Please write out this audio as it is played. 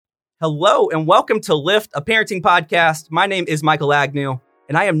Hello and welcome to Lift, a parenting podcast. My name is Michael Agnew,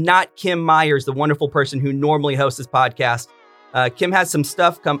 and I am not Kim Myers, the wonderful person who normally hosts this podcast. Kim has some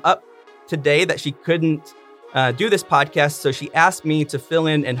stuff come up today that she couldn't do this podcast, so she asked me to fill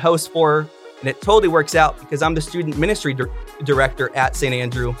in and host for her, and it totally works out because I'm the student ministry director at St.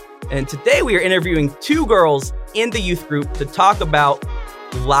 Andrew. And today we are interviewing two girls in the youth group to talk about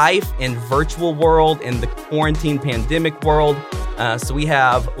life in virtual world and the quarantine pandemic world. So we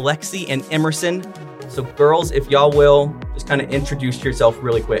have Lexi and Emerson. So girls, if y'all will, just kind of introduce yourself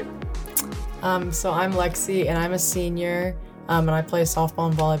really quick. So I'm Lexi and I'm a senior and I play softball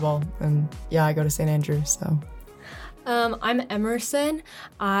and volleyball. And yeah, I go to St. Andrew, so. I'm Emerson.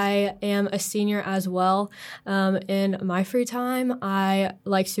 I am a senior as well. In my free time, I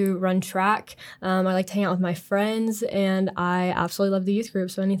like to run track. I like to hang out with my friends, and I absolutely love the youth group.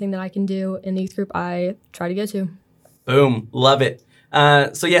 So anything that I can do in the youth group, I try to go to. Boom. Love it.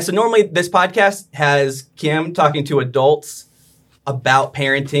 So normally this podcast has Kim talking to adults about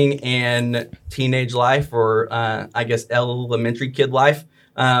parenting and teenage life, or I guess elementary kid life.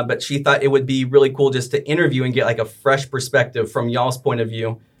 But she thought it would be really cool just to interview and get like a fresh perspective from y'all's point of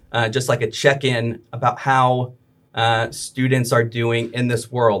view, just like a check-in about how students are doing in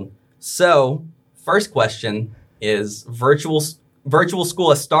this world. So first question is virtual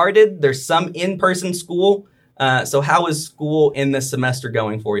school has started. There's some in-person school. So how is school in this semester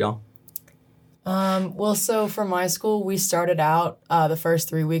going for y'all? So for my school, we started out the first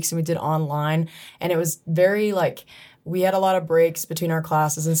 3 weeks and we did online, and it was very we had a lot of breaks between our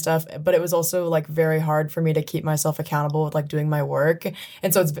classes and stuff, but it was also very hard for me to keep myself accountable with doing my work.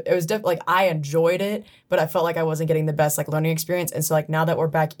 And so it was I enjoyed it, but I felt like I wasn't getting the best learning experience. And so now that we're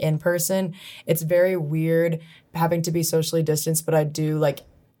back in person, it's very weird having to be socially distanced, but I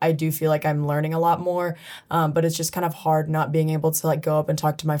do feel like I'm learning a lot more, but it's just kind of hard not being able to go up and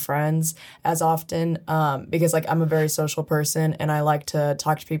talk to my friends as often because I'm a very social person and I like to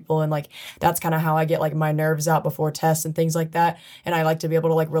talk to people, and that's kind of how I get my nerves out before tests and things like that. And I like to be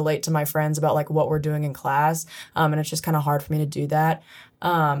able to relate to my friends about what we're doing in class, and it's just kind of hard for me to do that.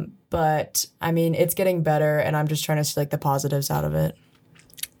 But I mean, it's getting better, and I'm just trying to see the positives out of it.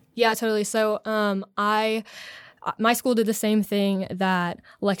 Yeah, totally. So my school did the same thing that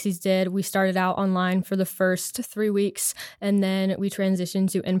Lexi's did. We started out online for the first 3 weeks, and then we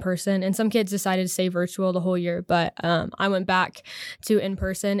transitioned to in-person. And some kids decided to stay virtual the whole year, but I went back to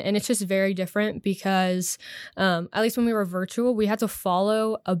in-person. And it's just very different because at least when we were virtual, we had to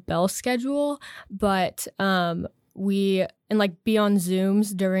follow a bell schedule, but be on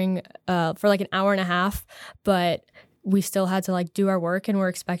Zooms during for an hour and a half, but we still had to do our work, and we're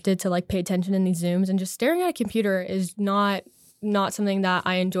expected to pay attention in these Zooms, and just staring at a computer is not something that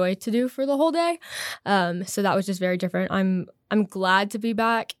I enjoy to do for the whole day. So that was just very different. I'm glad to be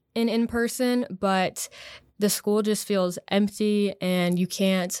back in person, but the school just feels empty, and you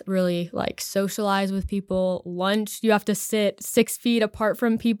can't really socialize with people. Lunch, you have to sit 6 feet apart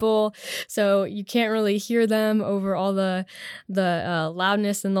from people, so you can't really hear them over all the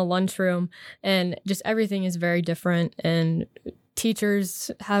loudness in the lunchroom, and just everything is very different. And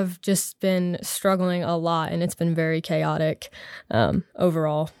teachers have just been struggling a lot, and it's been very chaotic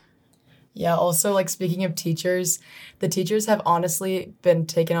overall. Yeah, also, speaking of teachers, the teachers have honestly been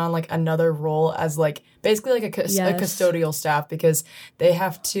taking on, another role as, basically, a custodial staff, because they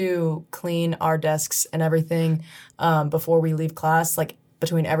have to clean our desks and everything before we leave class,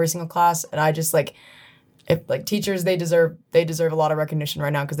 between every single class. And I just, if teachers, they deserve a lot of recognition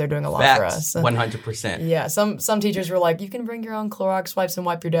right now because they're doing a lot for us. 100%. Yeah, some teachers were you can bring your own Clorox wipes and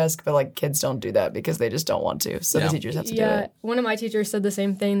wipe your desk, but kids don't do that because they just don't want to. So the teachers have to do it. One of my teachers said the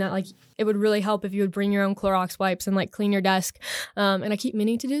same thing, that it would really help if you would bring your own Clorox wipes and clean your desk. And I keep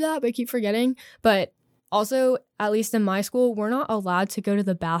meaning to do that, but I keep forgetting. But also, at least in my school, we're not allowed to go to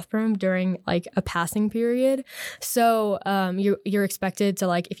the bathroom during a passing period. So you're expected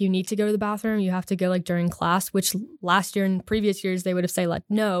to if you need to go to the bathroom, you have to go during class, which last year and previous years they would have said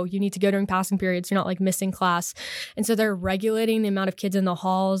no, you need to go during passing periods. You're not missing class. And so they're regulating the amount of kids in the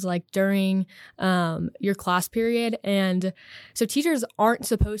halls during your class period. And so teachers aren't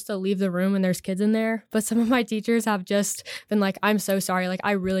supposed to leave the room when there's kids in there. But some of my teachers have just been I'm so sorry.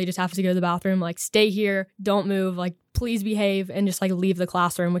 I really just have to go to the bathroom. Stay here, don't move. Please behave, and just leave the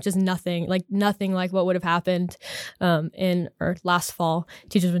classroom, which is nothing like what would have happened in or last fall.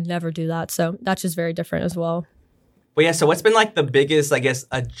 Teachers would never do that. So that's just very different as well. Well, yeah. So what's been the biggest,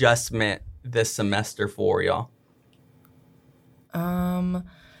 adjustment this semester for y'all?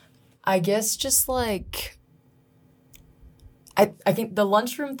 I guess just I think the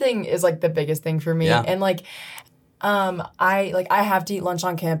lunchroom thing is the biggest thing for me. Yeah. And I have to eat lunch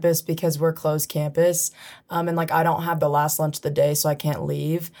on campus because we're closed campus. And like I don't have the last lunch of the day, so I can't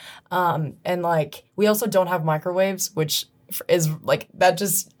leave. And like we also don't have microwaves, which is like that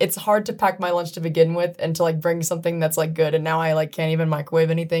just it's hard to pack my lunch to begin with and to like bring something that's like good. And now I like can't even microwave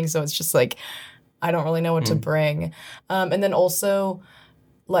anything, so it's just like I don't really know what to bring. And then also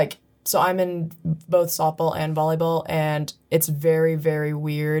like so I'm in both softball and volleyball, and it's very, very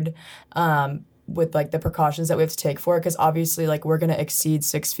weird with like the precautions that we have to take for it, because obviously like we're going to exceed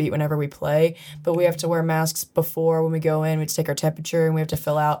 6 feet whenever we play, but we have to wear masks before when we go in. We have to take our temperature, and we have to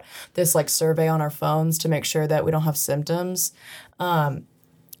fill out this like survey on our phones to make sure that we don't have symptoms.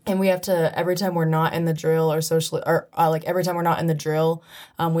 And we have to, every time we're not in the drill or socially, or like every time we're not in the drill,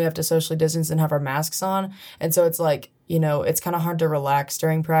 we have to socially distance and have our masks on. And so it's like, you know, it's kind of hard to relax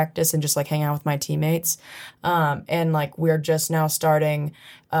during practice and just like hang out with my teammates. And like we're just now starting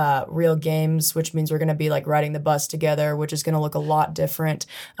real games, which means we're going to be like riding the bus together, which is going to look a lot different,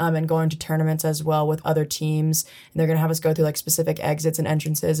 and going to tournaments as well with other teams. And they're going to have us go through like specific exits and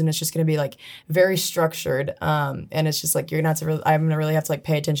entrances, and it's just going to be like very structured. And it's just like you're going to have to I'm going to really have to like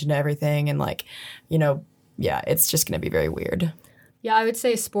pay attention to everything, and like, you know, yeah, it's just going to be very weird. Yeah, I would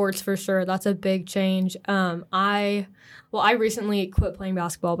say sports for sure. That's a big change. I recently quit playing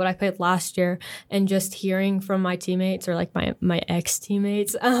basketball, but I played last year, and just hearing from my teammates or like my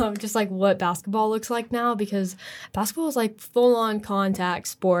ex-teammates, just like what basketball looks like now, because basketball is like full-on contact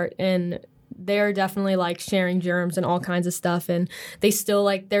sport, and they're definitely like sharing germs and all kinds of stuff, and they still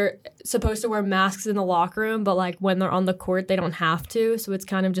like they're supposed to wear masks in the locker room, but like when they're on the court they don't have to. So it's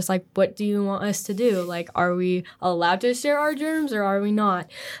kind of just like, what do you want us to do? Like, are we allowed to share our germs or are we not?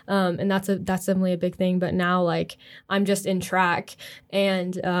 And that's definitely a big thing. But now like I'm just in track,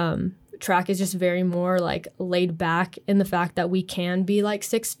 and track is just very more like laid back in the fact that we can be like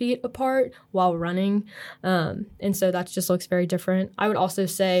 6 feet apart while running, and so that just looks very different. I would also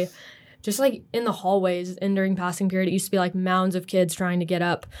say just like in the hallways and during passing period, it used to be like mounds of kids trying to get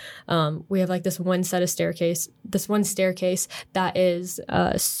up. We have like this one staircase that is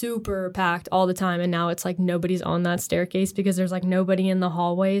super packed all the time. And now it's like nobody's on that staircase because there's like nobody in the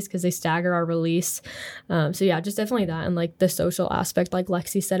hallways because they stagger our release. So yeah, just definitely that. And like the social aspect, like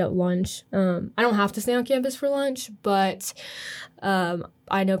Lexi said at lunch. I don't have to stay on campus for lunch, but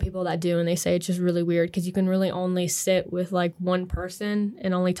I know people that do, and they say it's just really weird because you can really only sit with like one person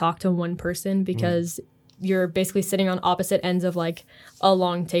and only talk to one person because you're basically sitting on opposite ends of like a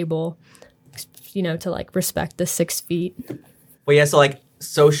long table, you know, to like respect the 6 feet. Well, yeah, so like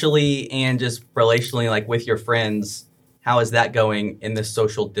socially and just relationally, like with your friends, how is that going in the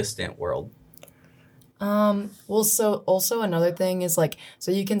social distant world? Well, so also another thing is like, so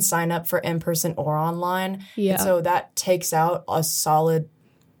you can sign up for in-person or online. Yeah. And so that takes out a solid,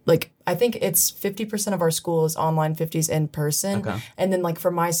 like, I think it's 50% of our school is online, 50's in person. Okay. And then like for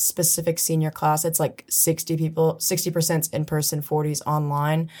my specific senior class, it's like 60%'s in person, 40's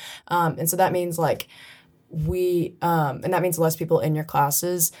online. And so that means like and that means less people in your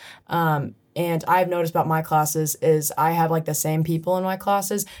classes. And I've noticed about my classes is I have like the same people in my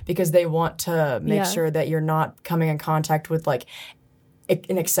classes because they want to make sure that you're not coming in contact with like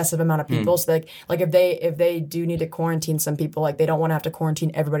an excessive amount of people. So like if they do need to quarantine some people, like they don't want to have to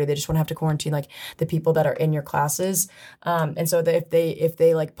quarantine everybody. They just want to have to quarantine like the people that are in your classes. And so that if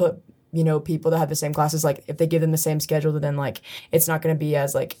they like put, you know, people that have the same classes, like if they give them the same schedule, then like it's not going to be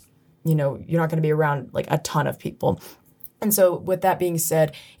as like, you know, you're not going to be around like a ton of people. And so with that being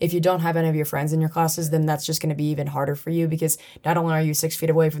said, if you don't have any of your friends in your classes, then that's just going to be even harder for you because not only are you 6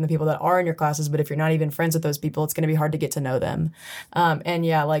 feet away from the people that are in your classes, but if you're not even friends with those people, it's going to be hard to get to know them. And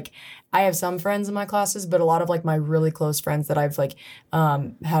yeah, like I have some friends in my classes, but a lot of like my really close friends that I've like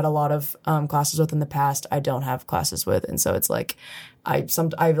had a lot of classes with in the past, I don't have classes with. And so it's like some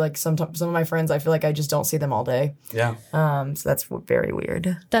of my friends, I feel like I just don't see them all day. Yeah. So that's very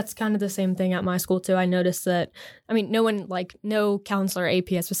weird. That's kind of the same thing at my school too. I noticed that, I mean, no counselor AP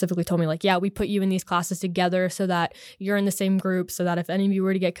has specifically told me like, yeah, we put you in these classes together so that you're in the same group, so that if any of you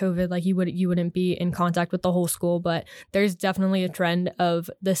were to get COVID, like you wouldn't be in contact with the whole school. But there's definitely a trend of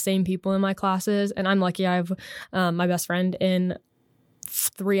the same people in my classes. And I'm lucky I have my best friend in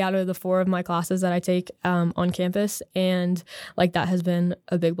 3 out of the 4 of my classes that I take on campus. And like that has been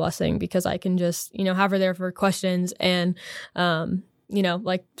a big blessing because I can just, you know, have her there for questions and, you know,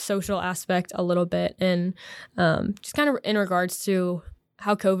 like social aspect a little bit. And just kind of in regards to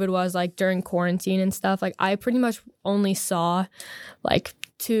how COVID was like during quarantine and stuff, like I pretty much only saw like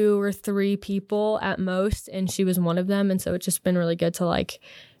 2 or 3 people at most, and she was one of them. And so it's just been really good to like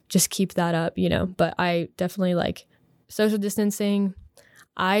just keep that up, you know. But I definitely like social distancing.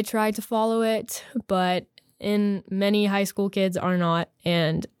 I tried to follow it, but and many high school kids are not,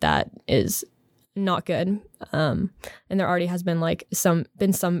 and that is not good. And there already has been like some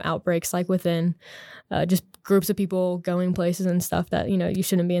outbreaks like within just groups of people going places and stuff that, you know, you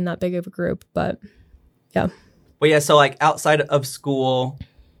shouldn't be in that big of a group. But yeah. Well, yeah. So like outside of school,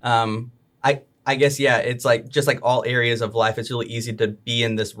 I guess, yeah, it's like just like all areas of life, it's really easy to be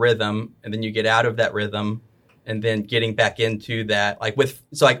in this rhythm, and then you get out of that rhythm, and then getting back into that. Like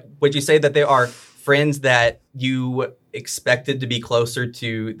would you say that there are friends that you expected to be closer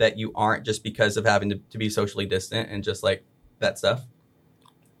to that you aren't, just because of having to be socially distant and just like that stuff?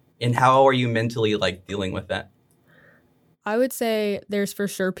 And how are you mentally like dealing with that? I would say there's for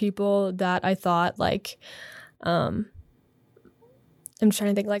sure people that I thought like, I'm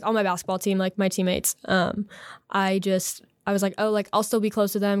trying to think, like on my basketball team, like my teammates, I was like, oh, like I'll still be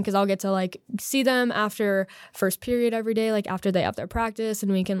close to them because I'll get to like see them after first period every day, like after they have their practice,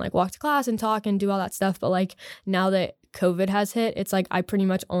 and we can like walk to class and talk and do all that stuff. But like now that COVID has hit, it's like I pretty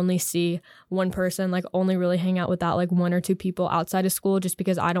much only see one person, like only really hang out with that like one or two people outside of school, just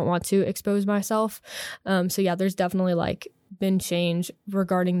because I don't want to expose myself. So yeah, there's definitely like been change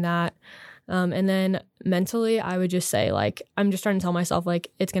regarding that. And then mentally, I would just say, like, I'm just trying to tell myself,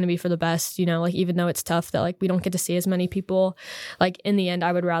 like, it's going to be for the best, you know, like, even though it's tough that, like, we don't get to see as many people, like, in the end,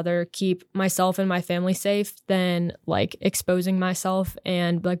 I would rather keep myself and my family safe than, like, exposing myself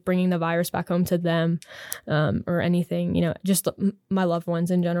and, like, bringing the virus back home to them or anything, you know, just my loved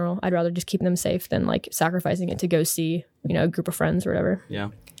ones in general. I'd rather just keep them safe than, like, sacrificing it to go see, you know, a group of friends or whatever.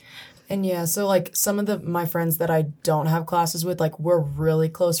 Yeah. And yeah, so like some of my friends that I don't have classes with, like we're really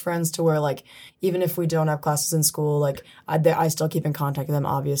close friends to where like even if we don't have classes in school, like I still keep in contact with them,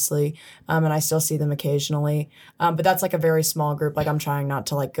 obviously, and I still see them occasionally. But that's like a very small group. Like I'm trying not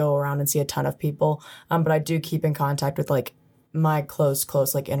to like go around and see a ton of people, but I do keep in contact with like my close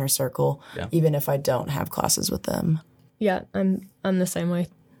like inner circle, even if I don't have classes with them. Yeah, I'm the same way.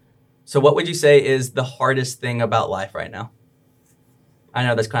 So what would you say is the hardest thing about life right now? I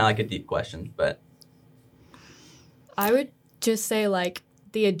know that's kind of like a deep question, but I would just say like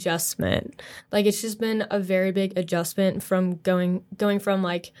the adjustment. Like it's just been a very big adjustment from going from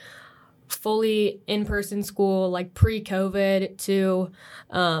like fully in-person school like pre-COVID to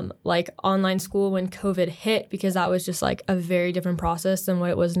like online school when COVID hit, because that was just like a very different process than what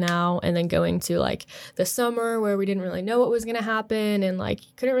it was now, and then going to like the summer where we didn't really know what was going to happen and like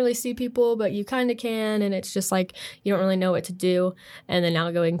you couldn't really see people but you kind of can, and it's just like you don't really know what to do, and then now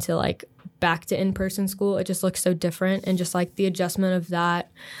going to like back to in-person school, it just looks so different, and just like the adjustment of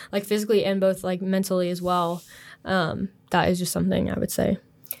that like physically and both like mentally as well, that is just something I would say.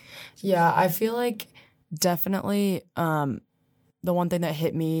 Yeah, I feel like definitely the one thing that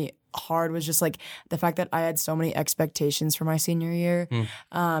hit me hard was just like the fact that I had so many expectations for my senior year.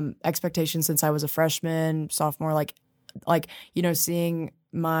 Expectations since I was a freshman, sophomore, like you know, seeing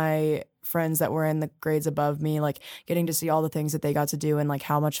my friends that were in the grades above me, like getting to see all the things that they got to do and like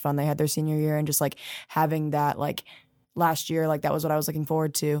how much fun they had their senior year, and just like having that like last year, like that was what I was looking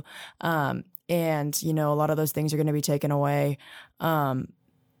forward to. And you know, a lot of those things are going to be taken away.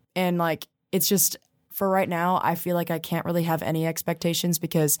 And like, it's just for right now, I feel like I can't really have any expectations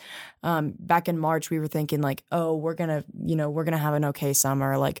because back in March, we were thinking like, oh, we're going to have an okay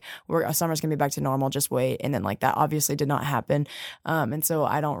summer. Like summer's going to be back to normal. Just wait. And then like that obviously did not happen. And so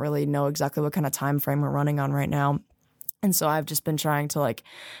I don't really know exactly what kind of time frame we're running on right now. And so I've just been trying to like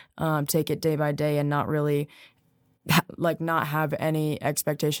take it day by day and not really not have any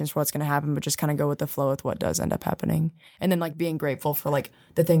expectations for what's going to happen, but just kind of go with the flow with what does end up happening. And then like being grateful for like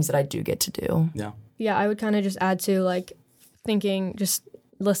the things that I do get to do. Yeah, I would kind of just add to like thinking, just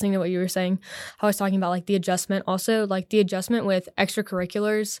listening to what you were saying, how I was talking about like the adjustment, also like the adjustment with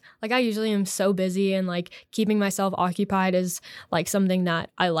extracurriculars. Like I usually am so busy, and like keeping myself occupied is like something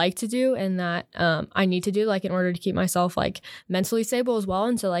that I like to do and that I need to do like in order to keep myself like mentally stable as well.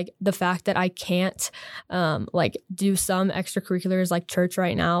 And so like the fact that I can't like do some extracurriculars like church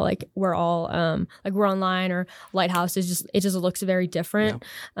right now, like we're all like we're online, or Lighthouse is just, it just looks very different.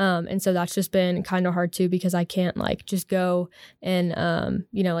 And so that's just been kind of hard too, because I can't like just go and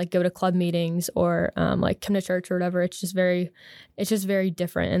you know, like go to club meetings or like come to church or whatever. It's just very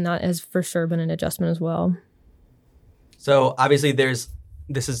different. And that has for sure been an adjustment as well. So obviously this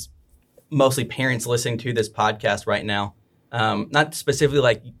is mostly parents listening to this podcast right now. Not specifically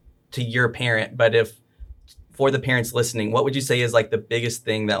like to your parent, but if for the parents listening, what would you say is like the biggest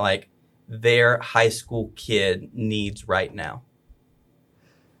thing that like their high school kid needs right now?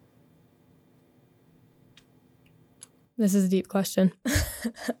 This is a deep question.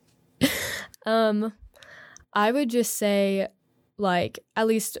 I would just say, like, at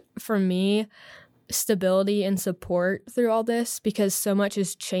least for me, stability and support through all this, because so much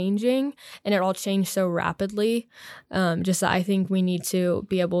is changing and it all changed so rapidly. Just that I think we need to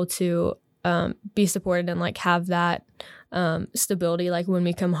be able to be supported and like have that stability, like when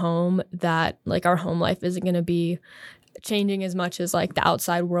we come home, that like our home life isn't going to be changing as much as like the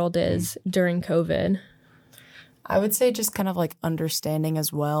outside world is during COVID. I would say just kind of like understanding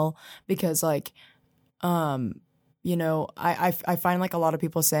as well, because like, you know, I find like a lot of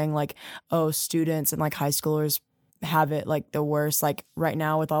people saying like, oh, students and like high schoolers have it like the worst, like right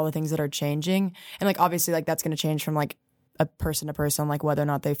now with all the things that are changing. And like, obviously like that's going to change from like a person to person, like whether or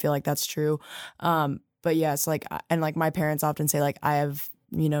not they feel like that's true. But yes, like, and like my parents often say like, I have,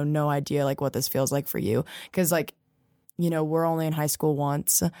 you know, no idea like what this feels like for you. 'Cause like, you know, we're only in high school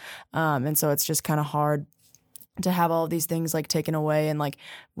once. And so it's just kind of hard to have all of these things like taken away, and like,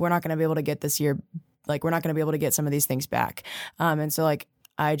 we're not going to be able to get this year. Like, we're not going to be able to get some of these things back. And so like,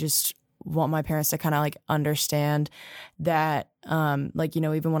 I just want my parents to kind of like understand that, like, you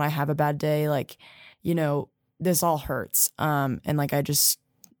know, even when I have a bad day, like, you know, this all hurts. And like, I just,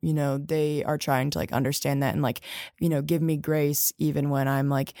 you know, they are trying to like understand that and like, you know, give me grace even when I'm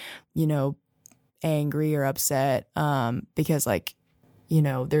like, you know, angry or upset. Because like, you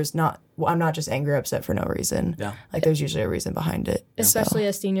know, I'm not just angry or upset for no reason. Yeah. Like there's usually a reason behind it. Especially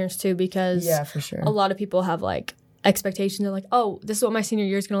as seniors too, because yeah, for sure. a lot of people have like expectations of like, oh, this is what my senior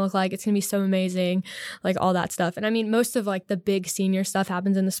year is going to look like. It's going to be so amazing, like all that stuff. And I mean, most of like the big senior stuff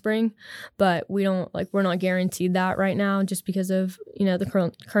happens in the spring, but we're not guaranteed that right now just because of, you know,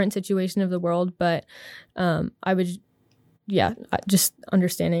 the current situation of the world. But just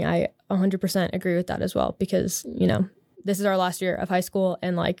understanding, I 100% agree with that as well, because, you know, this is our last year of high school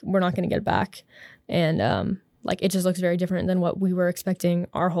and like, we're not going to get it back. And like, it just looks very different than what we were expecting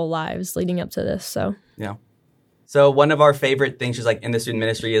our whole lives leading up to this. So, yeah. So one of our favorite things just like in the student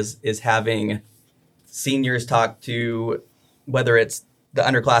ministry is having seniors talk to, whether it's the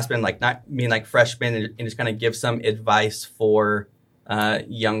underclassmen, like not mean like freshmen, and just kind of give some advice for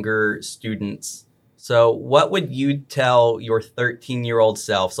younger students. So what would you tell your 13-year-old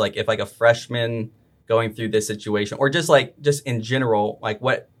self? So like if like a freshman going through this situation, or just in general, like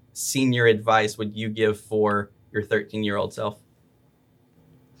what senior advice would you give for your 13-year-old self?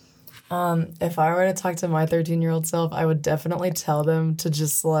 If I were to talk to my 13-year-old self, I would definitely tell them to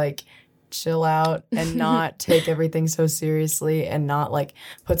just like chill out and not take everything so seriously and not like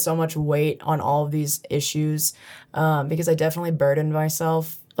put so much weight on all of these issues. Because I definitely burdened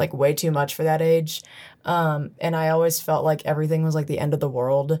myself like way too much for that age. And I always felt like everything was like the end of the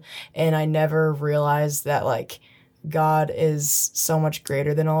world. And I never realized that like God is so much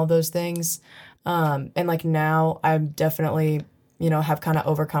greater than all of those things. And like now I'm definitely, you know, have kind of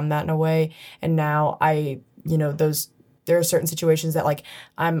overcome that in a way. And now there are certain situations that like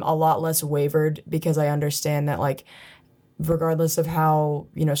I'm a lot less wavered, because I understand that like regardless of how,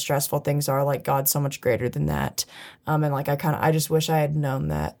 you know, stressful things are, like God's so much greater than that. And like I just wish I had known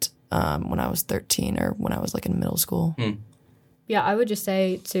that when I was 13 or when I was like in middle school. Yeah, I would just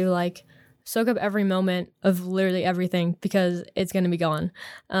say to like soak up every moment of literally everything, because it's going to be gone.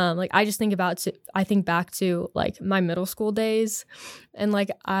 Like I think back to like my middle school days, and like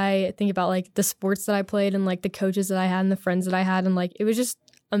I think about like the sports that I played and like the coaches that I had and the friends that I had, and like it was just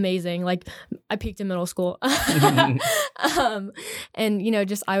amazing. Like I peaked in middle school. And you know,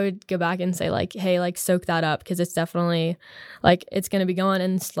 just I would go back and say like, hey, like soak that up, because it's definitely like it's going to be gone,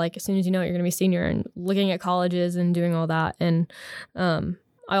 and like as soon as you know it, you're going to be a senior and looking at colleges and doing all that. And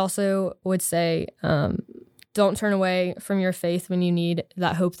I also would say, don't turn away from your faith when you need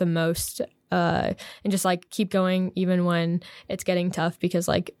that hope the most, and just like keep going even when it's getting tough, because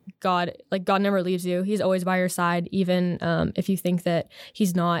God never leaves you. He's always by your side, even if you think that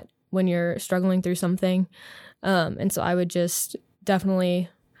he's not when you're struggling through something. And so I would just definitely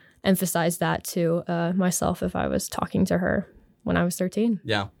emphasize that to myself if I was talking to her when I was 13.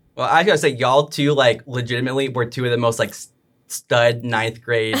 Yeah. Well, I gotta say, y'all two, like legitimately were two of the most like stud ninth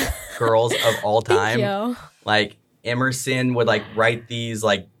grade girls of all time. Thank you. Like Emerson would like write these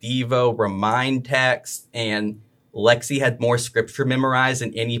like Devo remind texts, and Lexi had more scripture memorized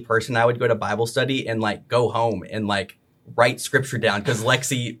than any person I would go to Bible study and like go home and like write scripture down, because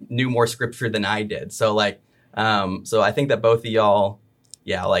Lexi knew more scripture than I did. So like, so I think that both of y'all,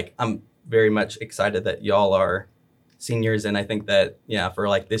 yeah, like I'm very much excited that y'all are seniors. And I think that, yeah, for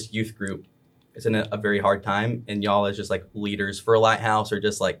like this youth group, it's in a very hard time, and y'all as just like leaders for Lighthouse, or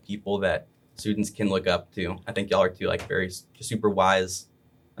just like people that students can look up to. I think y'all are two like very super wise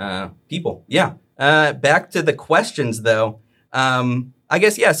people. Yeah. Back to the questions though. I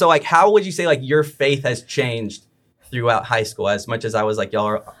guess, yeah. So like, how would you say like your faith has changed throughout high school? As much as I was like,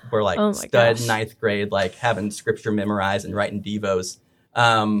 were like stud gosh. ninth grade, like having scripture memorized and writing devos.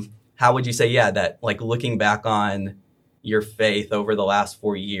 How would you say, that like looking back on your faith over the last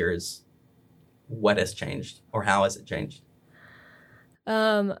 4 years, what has changed or how has it changed?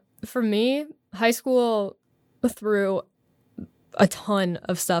 For me, high school threw a ton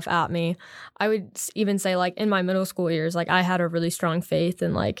of stuff at me. I would even say like in my middle school years, like I had a really strong faith,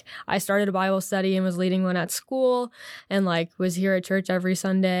 and like I started a Bible study and was leading one at school, and like was here at church every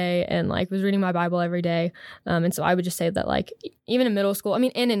Sunday, and like was reading my Bible every day. And so I would just say that like even in middle school, and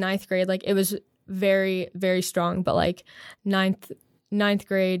in ninth grade, like it was very, very strong, but like ninth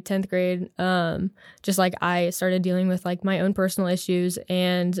grade, 10th grade, just like I started dealing with like my own personal issues,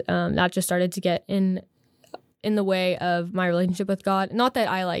 and that just started to get in the way of my relationship with God. Not that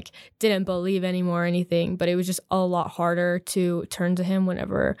I like didn't believe anymore or anything, but it was just a lot harder to turn to him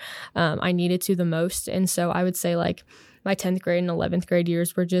whenever I needed to the most. And so I would say like my 10th grade and 11th grade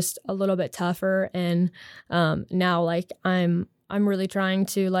years were just a little bit tougher. And now like I'm really trying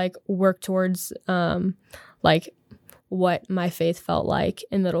to like work towards like what my faith felt like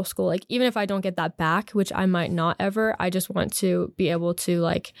in middle school. Like even if I don't get that back, which I might not ever, I just want to be able to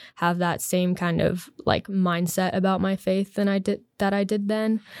like have that same kind of like mindset about my faith that I did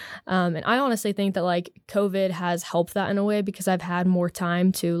then. And I honestly think that like COVID has helped that in a way, because I've had more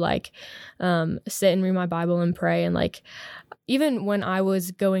time to like sit and read my Bible and pray. And like even when I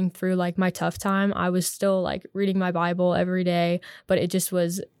was going through like my tough time, I was still like reading my Bible every day, but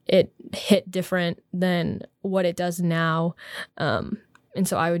it hit different than what it does now. And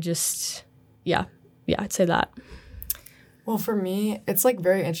so I would just, I'd say that. Well, for me, it's like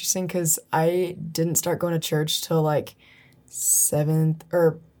very interesting because I didn't start going to church till like 7th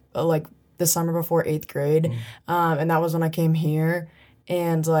or like the summer before 8th grade. And that was when I came here.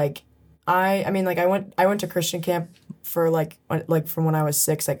 And like, I went to Christian camp for like from when I was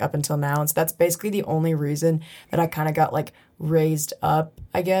 6, like up until now. And so that's basically the only reason that I kind of got like raised up,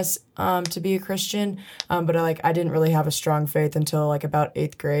 I guess, to be a Christian. But I didn't really have a strong faith until like about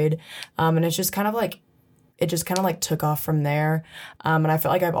 8th grade. And it just kind of took off from there. And I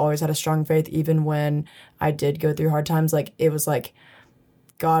felt like I've always had a strong faith, even when I did go through hard times. Like it was like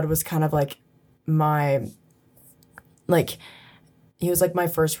God was kind of like he was like my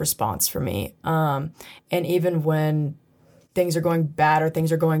first response for me. And even when things are going bad or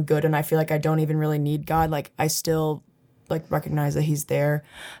things are going good and I feel like I don't even really need God, like I still like recognize that he's there.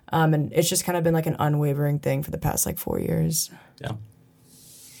 And it's just kind of been like an unwavering thing for the past like 4 years. Yeah.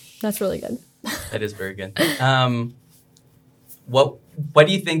 That's really good. That is very good. What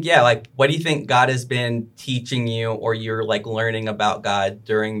do you think? Yeah. Like, what do you think God has been teaching you, or you're like learning about God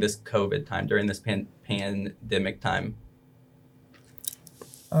during this COVID time, during this pandemic time?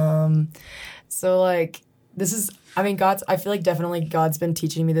 So like I feel like definitely God's been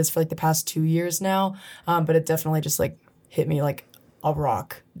teaching me this for like the past 2 years now. But it definitely just like hit me like a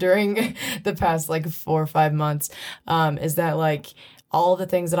rock during the past like 4 or 5 months. Is that like all of the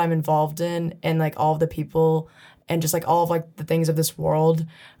things that I'm involved in, and like all of the people and just like all of like the things of this world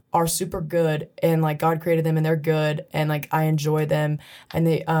are super good, and like God created them and they're good, and like I enjoy them, and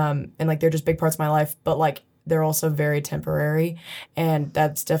they and like they're just big parts of my life, but like they're also very temporary. And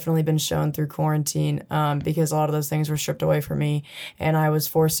that's definitely been shown through quarantine, because a lot of those things were stripped away from me, and I was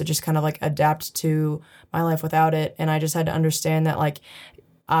forced to just kind of like adapt to my life without it. And I just had to understand that like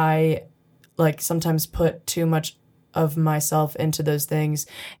I like sometimes put too much of myself into those things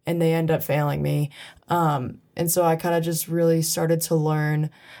and they end up failing me. And so I kind of just really started to learn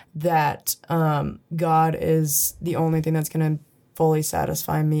that God is the only thing that's going to fully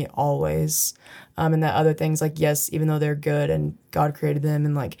satisfy me always. And that other things, like, yes, even though they're good and God created them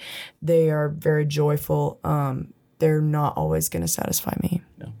and like they are very joyful, they're not always going to satisfy me.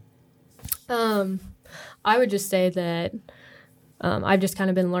 No. I would just say that I've just kind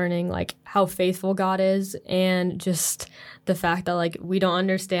of been learning like how faithful God is, and just the fact that like we don't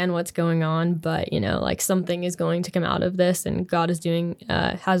understand what's going on, but you know, like something is going to come out of this, and God is doing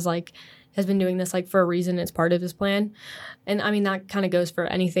has been doing this like for a reason. It's part of his plan. And I mean, that kind of goes for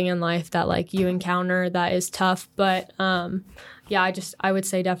anything in life that like you encounter that is tough. But I would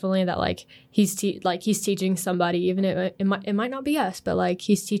say definitely that like he's teaching somebody, even if it might not be us, but like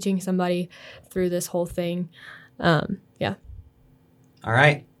he's teaching somebody through this whole thing. All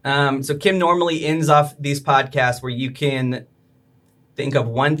right. So Kim normally ends off these podcasts where you can think of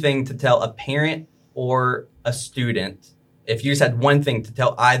one thing to tell a parent or a student. If you just had one thing to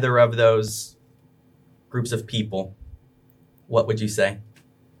tell either of those groups of people, what would you say?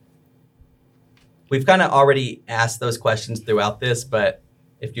 We've kind of already asked those questions throughout this, but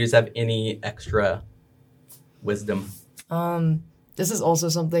if you just have any extra wisdom? This is also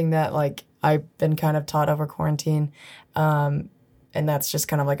something that like I've been kind of taught over quarantine. And that's just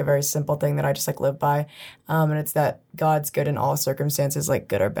kind of like a very simple thing that I just like live by. And it's that God's good in all circumstances, like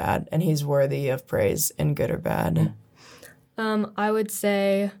good or bad. And he's worthy of praise in good or bad. I would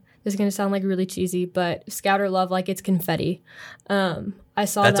say, this is going to sound like really cheesy, but scatter love like it's confetti. I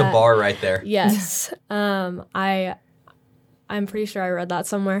saw That's that. a bar right there. Yes. I'm pretty sure I read that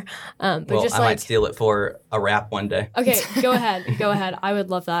somewhere. But Well, just I might steal it for a rap one day. Okay, go ahead. Go ahead. I would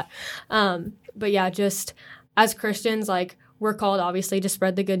love that. But yeah, just as Christians, like, we're called obviously to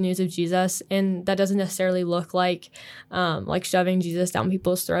spread the good news of Jesus, and that doesn't necessarily look like shoving Jesus down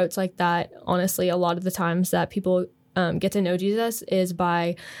people's throats like that. Honestly, a lot of the times that people get to know Jesus is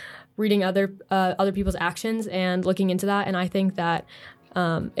by reading other people's actions and looking into that. And I think that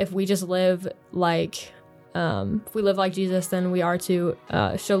if we just live like if we live like Jesus, then we are to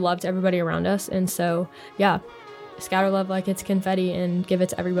show love to everybody around us. And so, yeah, scatter love like it's confetti and give it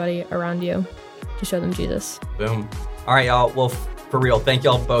to everybody around you to show them Jesus. Boom. All right, y'all. Well, for real, thank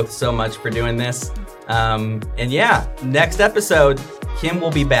y'all both so much for doing this. And yeah, next episode, Kim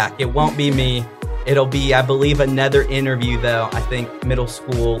will be back. It won't be me. It'll be, I believe, another interview, though. I think middle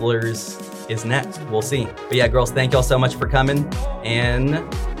schoolers is next. We'll see. But yeah, girls, thank y'all so much for coming, and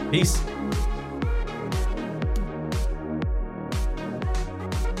peace.